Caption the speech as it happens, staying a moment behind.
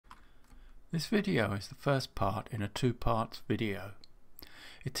This video is the first part in a two-part video.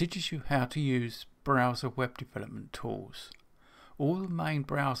 It teaches you how to use browser web development tools. All the main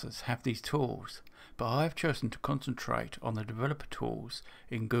browsers have these tools, but I have chosen to concentrate on the developer tools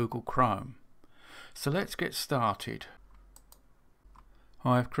in Google Chrome. So let's get started.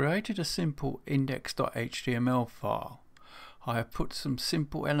 I have created a simple index.html file. I have put some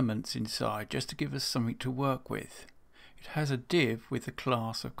simple elements inside just to give us something to work with. It has a div with the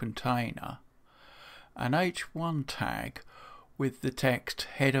class of container, an h1 tag with the text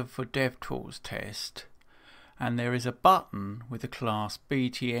header for DevTools test, and there is a button with the class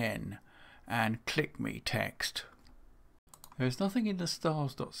btn and click me text. There is nothing in the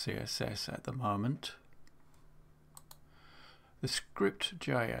styles.css at the moment. The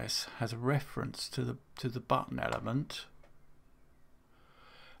script.js has a reference to the button element,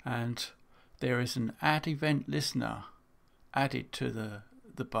 and there is an add event listener added to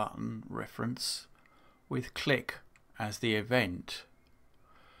the button reference with click as the event.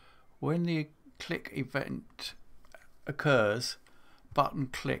 When the click event occurs, button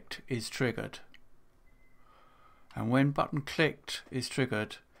clicked is triggered, and when button clicked is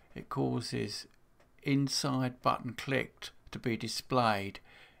triggered, it causes inside button clicked to be displayed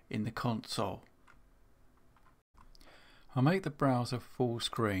in the console. I'll make the browser full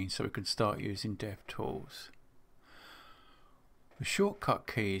screen so we can start using DevTools. The shortcut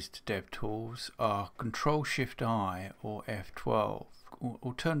keys to DevTools are Ctrl-Shift-I or F12.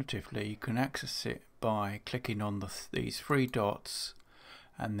 Alternatively, you can access it by clicking on these three dots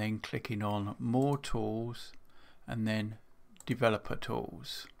and then clicking on More Tools and then Developer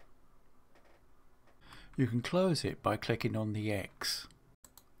Tools. You can close it by clicking on the X.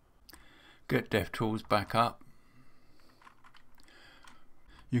 Get DevTools back up.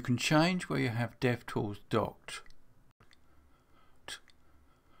 You can change where you have DevTools docked.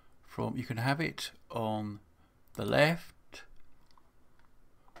 You can have it on the left,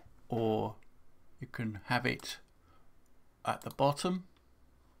 or you can have it at the bottom,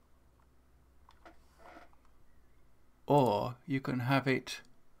 or you can have it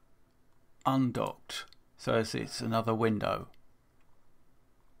undocked so as it's another window.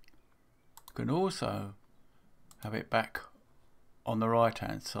 You can also have it back on the right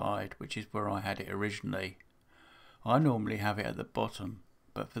hand side, which is where I had it originally. I normally have it at the bottom,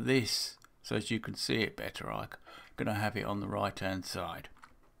 but for this, so as you can see it better, I'm going to have it on the right hand side.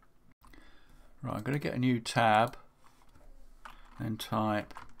 Right, I'm going to get a new tab and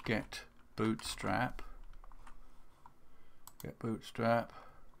type get bootstrap. Get bootstrap.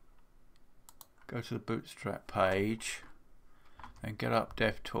 Go to the bootstrap page and get up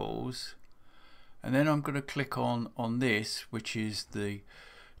DevTools, and then I'm going to click on this, which is the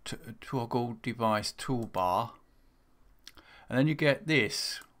toggle device toolbar, and then you get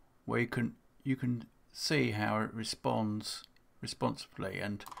this where you can see how it responds responsively,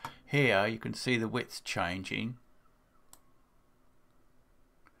 and here you can see the width changing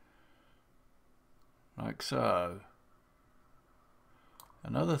like so.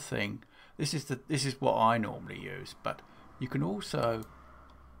 Another thing, this is what I normally use, but you can also,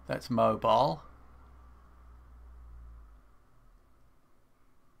 that's mobile.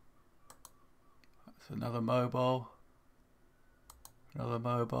 That's another mobile,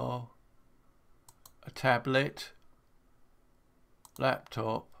 a tablet,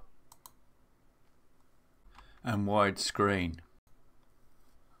 laptop, and widescreen.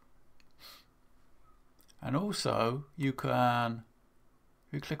 And also you can,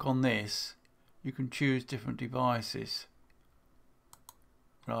 if you click on this, you can choose different devices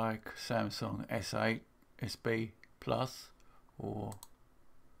like Samsung S8, SB Plus, or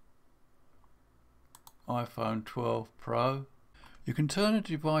iPhone 12 Pro. You can turn a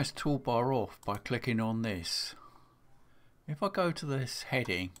device toolbar off by clicking on this. If I go to this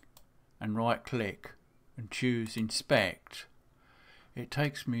heading and right click and choose inspect, it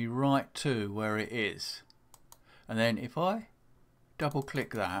takes me right to where it is, and then if I double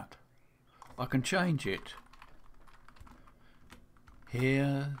click that, I can change it.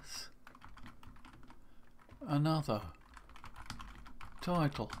 Here's another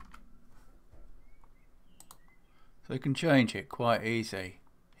title. So you can change it quite easy.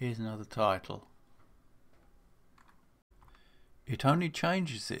 Here's another title. It only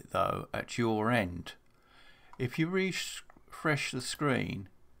changes it though at your end. If you refresh the screen,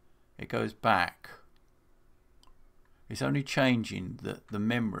 it goes back. It's only changing the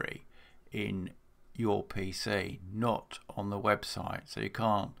memory in your PC, not on the website, so you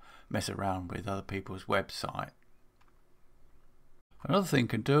can't mess around with other people's website. Another thing you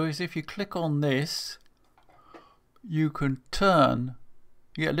can do is if you click on this, you can turn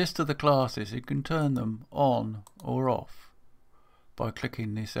You get a list of the classes. You can turn them on or off by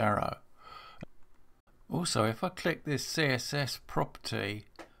clicking this arrow. Also, if I click this CSS property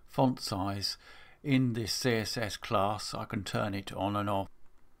font size in this CSS class, I can turn it on and off.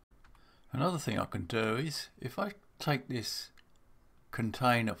 Another thing I can do is, if I take this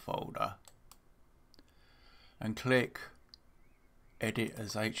container folder and click edit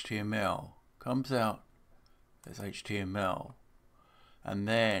as HTML, comes out as HTML, and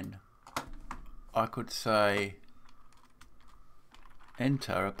then I could say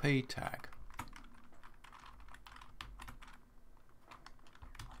enter a p tag.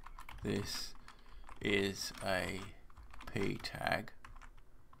 This is a p tag.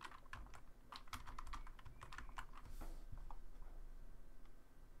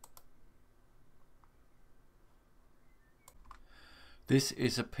 This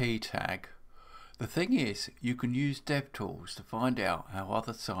is a p tag. The thing is, you can use DevTools to find out how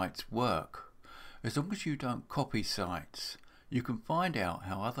other sites work. As long as you don't copy sites, you can find out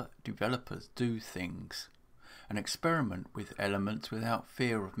how other developers do things and experiment with elements without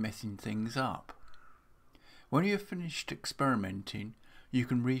fear of messing things up. When you've finished experimenting, you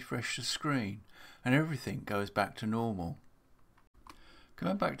can refresh the screen and everything goes back to normal.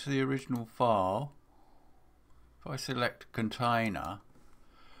 Going back to the original file, if I select container,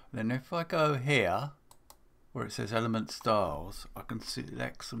 then if I go here where it says element styles, I can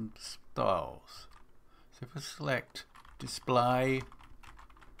select some styles. So if I select display,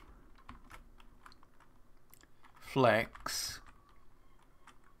 flex,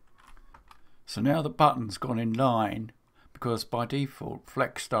 so now the button's gone in line because by default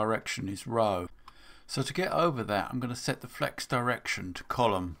flex direction is row. So to get over that, I'm going to set the flex direction to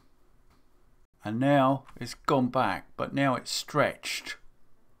column. And now it's gone back, but now it's stretched.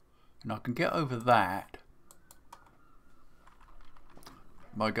 And I can get over that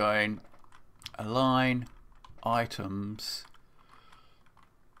by going align items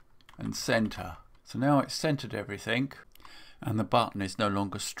and center. So now it's centered everything and the button is no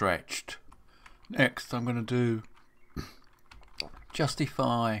longer stretched. Next I'm going to do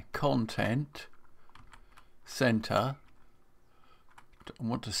justify content center. I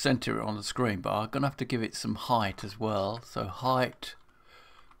want to center it on the screen, but I'm going to have to give it some height as well. So height,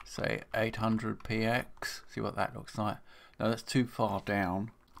 say 800px. See what that looks like. No, that's too far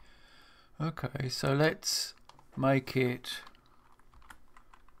down. Okay, so let's make it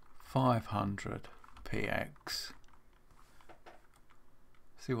 500px.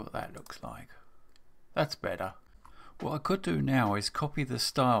 See what that looks like. That's better. What I could do now is copy the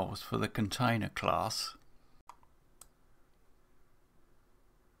styles for the container class.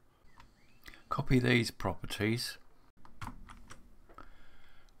 Copy these properties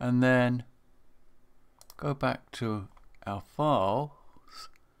and then go back to our files,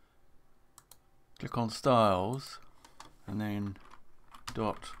 click on styles and then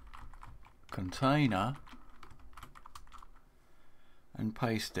dot container and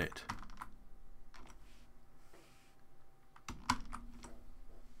paste it.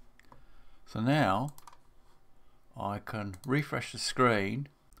 So now I can refresh the screen.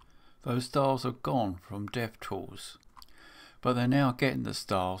 Those styles are gone from DevTools, but they're now getting the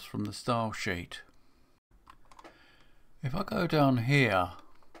styles from the style sheet. If I go down here,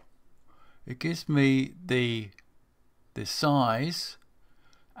 it gives me the size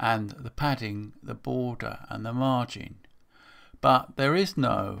and the padding, the border and the margin, but there is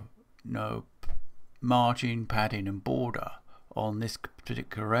no margin, padding and border on this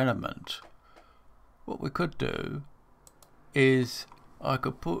particular element. What we could do is I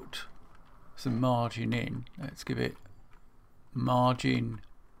could put some margin in. Let's give it margin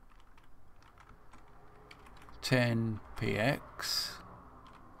 10px.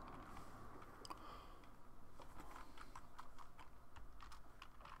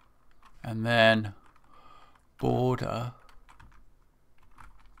 And then border,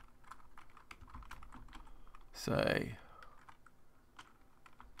 say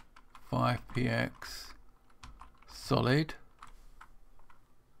 5px solid.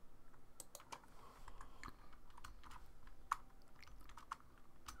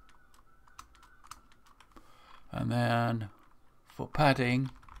 And then for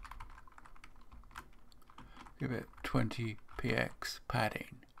padding, give it 20px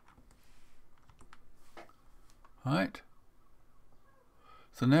padding. Right.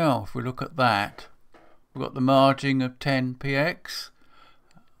 So now if we look at that, we've got the margin of 10px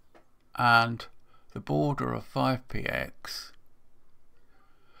and the border of 5px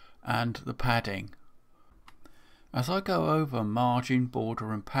and the padding. As I go over margin,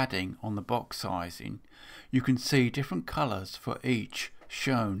 border and padding on the box sizing, you can see different colours for each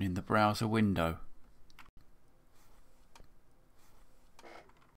shown in the browser window.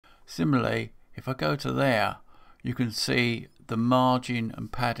 Similarly, if I go to there, you can see the margin and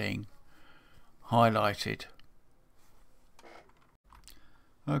padding highlighted.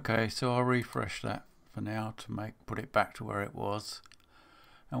 Okay, so I'll refresh that for now to put it back to where it was,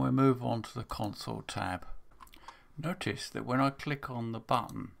 and we'll move on to the console tab. Notice that when I click on the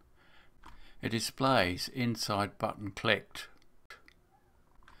button, it displays inside button clicked.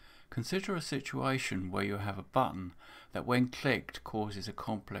 Consider a situation where you have a button that when clicked causes a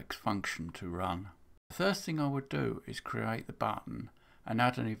complex function to run. The first thing I would do is create the button and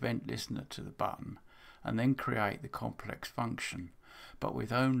add an event listener to the button, and then create the complex function, but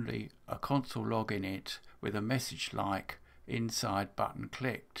with only a console log in it with a message like inside button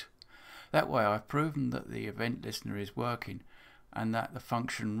clicked. That way I've proven that the event listener is working and that the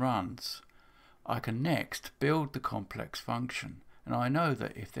function runs. I can next build the complex function, and I know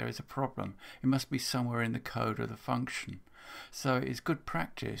that if there is a problem it must be somewhere in the code of the function. So it's good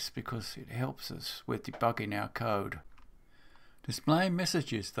practice because it helps us with debugging our code. Displaying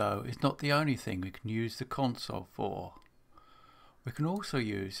messages though is not the only thing we can use the console for. We can also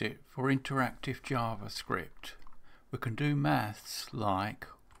use it for interactive JavaScript. We can do maths like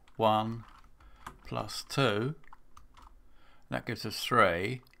 1 plus 2, that gives us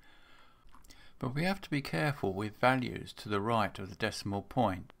 3, but we have to be careful with values to the right of the decimal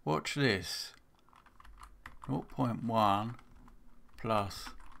point. Watch this. 0.1 plus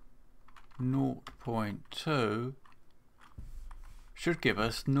 0.2 should give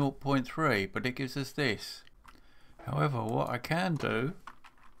us 0.3, but it gives us this. However, what I can do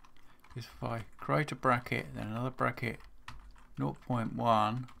is if I create a bracket, then another bracket,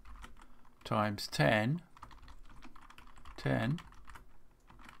 0.1 times 10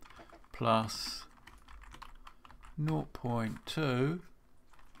 plus 0.2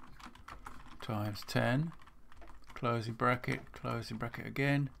 times 10, closing bracket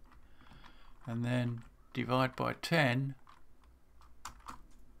again, and then divide by 10,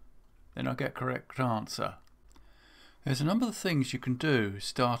 then I get correct answer. There's a number of things you can do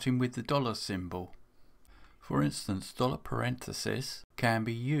starting with the dollar symbol. For instance, dollar parenthesis can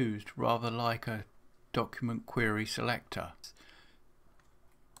be used rather like a document query selector.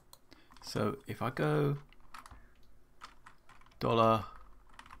 So if I go dollar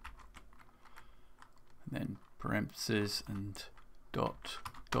and then parentheses and dot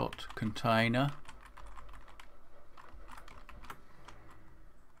container,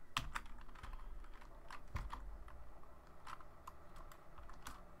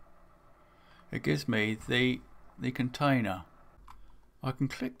 it gives me the container. I can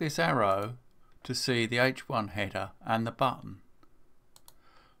click this arrow to see the H1 header and the button.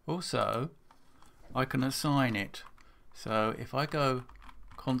 Also, I can assign it. So if I go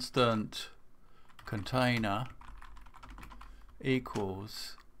constant container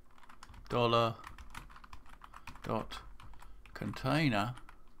equals dollar dot container,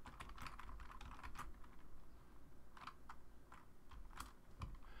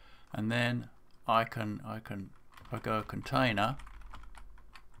 and then I can if I go container,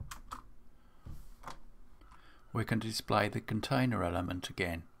 we can display the container element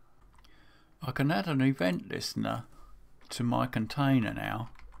again. I can add an event listener to my container now.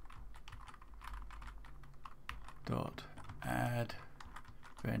 Dot add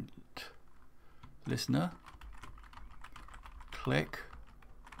event listener, click,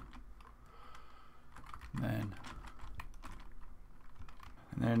 and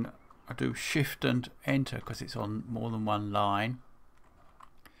then I do shift and enter because it's on more than one line,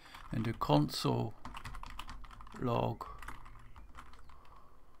 and do console log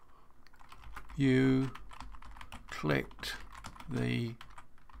you clicked the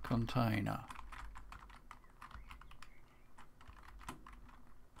container.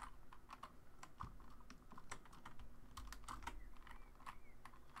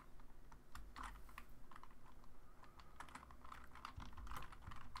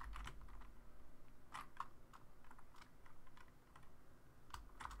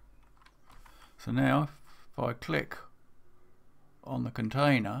 So now if I click on the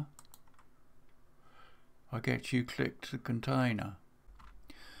container, I get you clicked the container.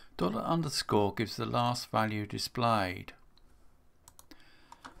 Dollar underscore gives the last value displayed.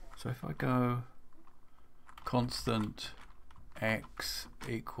 So if I go constant x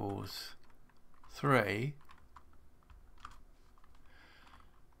equals 3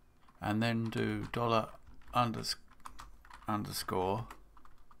 and then do dollar underscore,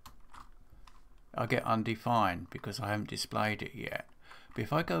 I get undefined because I haven't displayed it yet. But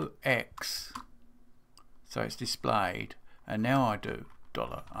if I go x, so it's displayed, and now I do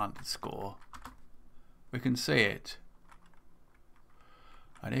 $_ we can see it.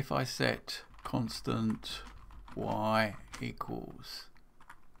 And if I set constant y equals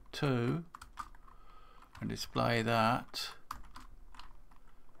 2 and display that,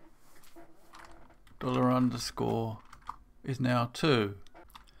 $_ is now 2.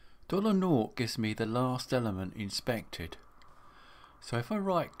 $0 gives me the last element inspected. So if I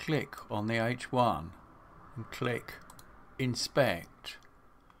right click on the H1 and click inspect,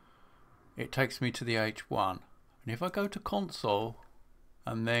 it takes me to the H1. And if I go to console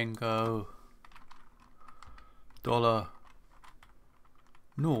and then go $0,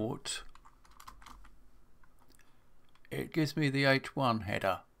 it gives me the H1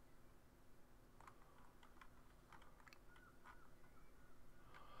 header.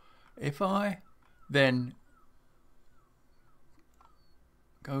 If I then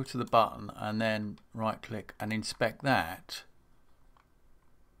go to the button and then right click and inspect that,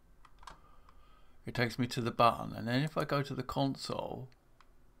 it takes me to the button. And then if I go to the console,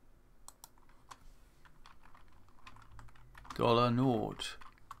 $0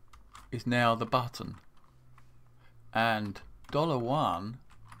 is now the button, and $1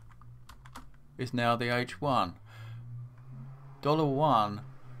 is now the H1. $1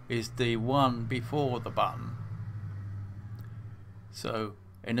 is the one before the button. So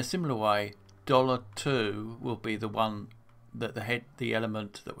in a similar way, $2 will be the one that the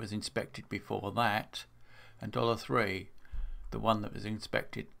element that was inspected before that, and $3 the one that was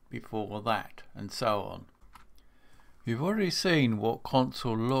inspected before that, and so on. You've already seen what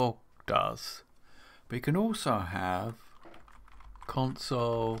console log does, but you can also have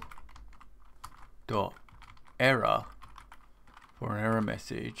console.error for an error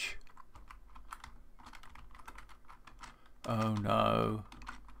message. Oh no,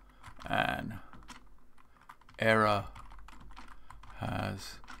 an error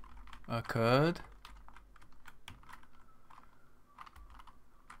has occurred.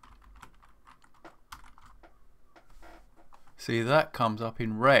 See, that comes up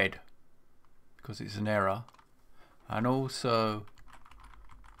in red because it's an error. And also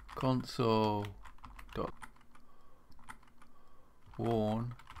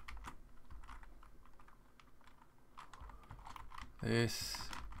console.warn, this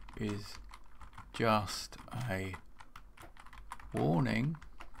is just a warning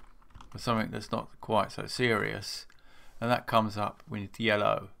for something that's not quite so serious, and that comes up with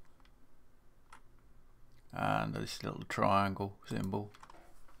yellow and this little triangle symbol.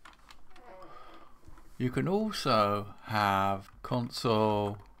 You can also have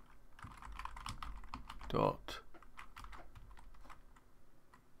console dot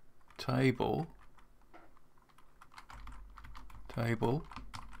table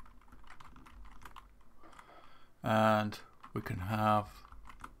and we can have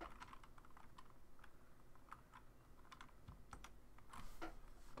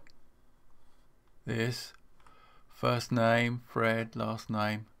this first name Fred, last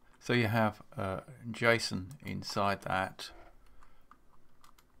name, so you have JSON inside that,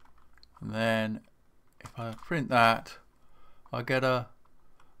 and then if I print that I get a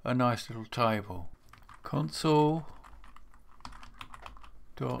nice little table. Console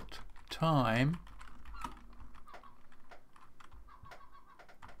dot time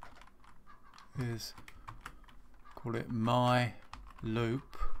is, call it my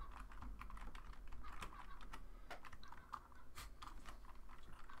loop,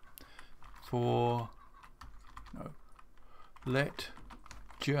 for let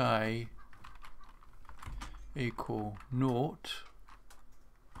j equal 0,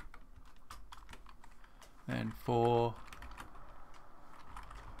 and for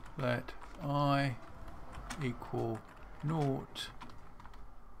let I equal 0,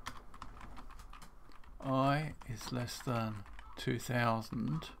 I is less than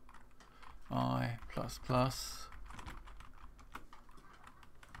 2000, I plus plus,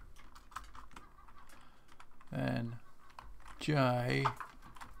 then j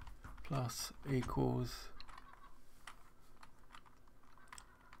plus equals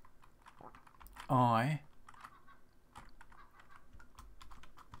I,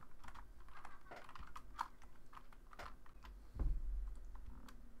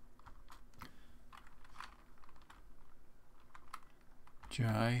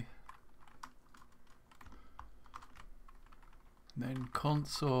 j, then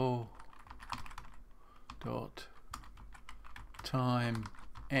console dot time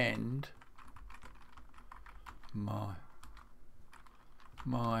end my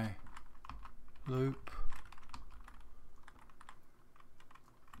loop,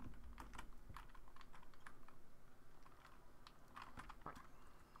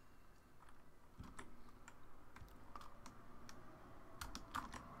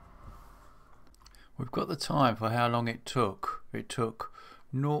 We've got the time for how long it took. It took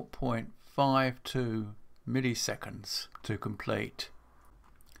 0.52 milliseconds to complete.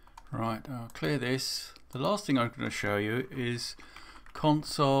 Right, I'll clear this. The last thing I'm going to show you is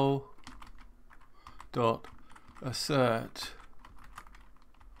console.assert.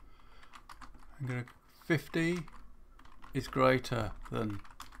 I'm going to 50 is greater than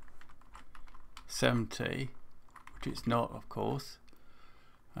 70, which it's not, of course,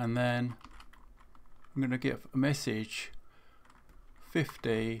 and then I'm going to get a message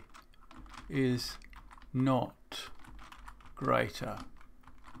 50 is not greater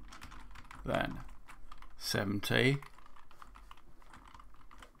than 70,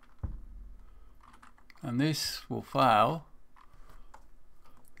 and this will fail.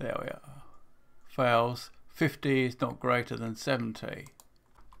 There we are. Fails. 50 is not greater than 70.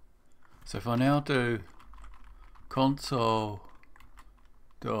 So if I now do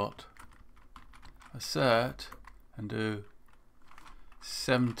console.assert and do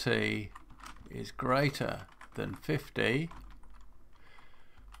 70 is greater than 50,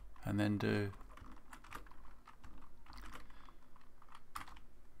 and then do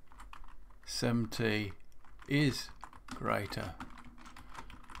 70 is greater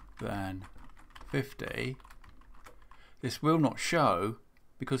than 50, this will not show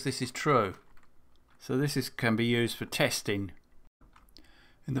because this is true. So this can be used for testing.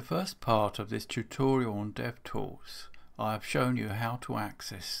 In the first part of this tutorial on DevTools, I have shown you how to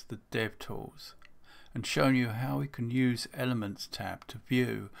access the DevTools and shown you how we can use Elements tab to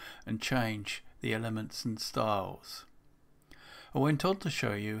view and change the elements and styles. I went on to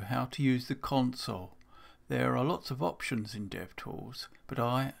show you how to use the console. There are lots of options in DevTools, but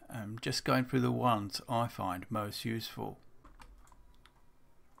I am just going through the ones I find most useful.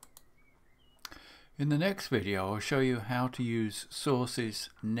 In the next video I'll show you how to use Sources,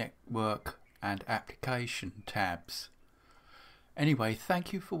 Network and Application tabs. Anyway,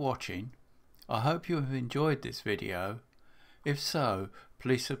 thank you for watching. I hope you have enjoyed this video. If so,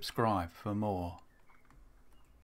 please subscribe for more.